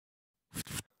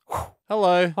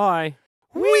Hello. Hi.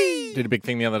 Whee! Did a big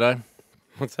thing the other day.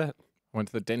 What's that? Went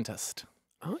to the dentist.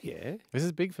 Oh, yeah. This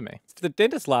is big for me. Did the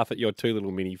dentist laugh at your two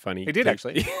little mini funny He did, teeth?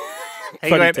 actually.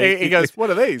 Funny teeth. He goes, what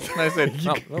are these? And I said,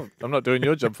 oh, I'm not doing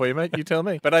your job for you, mate. You tell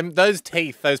me. But those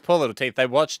teeth, those poor little teeth, they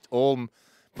watched all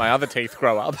my other teeth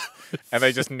grow up and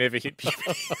they just never hit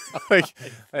puberty. Like,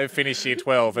 they finished year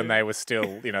 12 and they were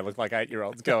still, looked like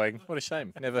 8-year-olds going, what a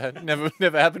shame. Never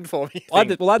happened for me. I had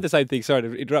the same thing, sorry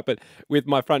to interrupt, but with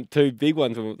my front two big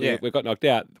ones when we got knocked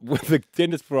out, the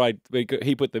dentist,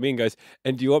 he put them in, goes,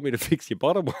 and do you want me to fix your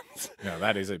bottom ones? No,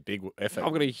 that is a big effort.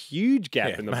 I've got a huge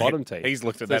gap in the bottom teeth. He's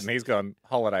looked at that and he's gone,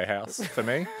 holiday house for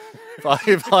me.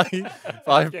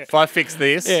 If I fix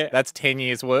this, that's 10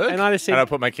 years work. And I just said, and I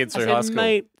put my kids through high school.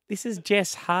 Mate, this is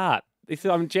Jess Hart.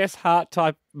 I'm Jess Hart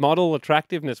type model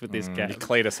attractiveness with this gap. You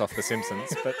Cletus off The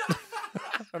Simpsons, but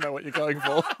I don't know what you're going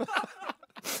for.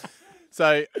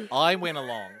 So I went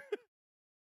along.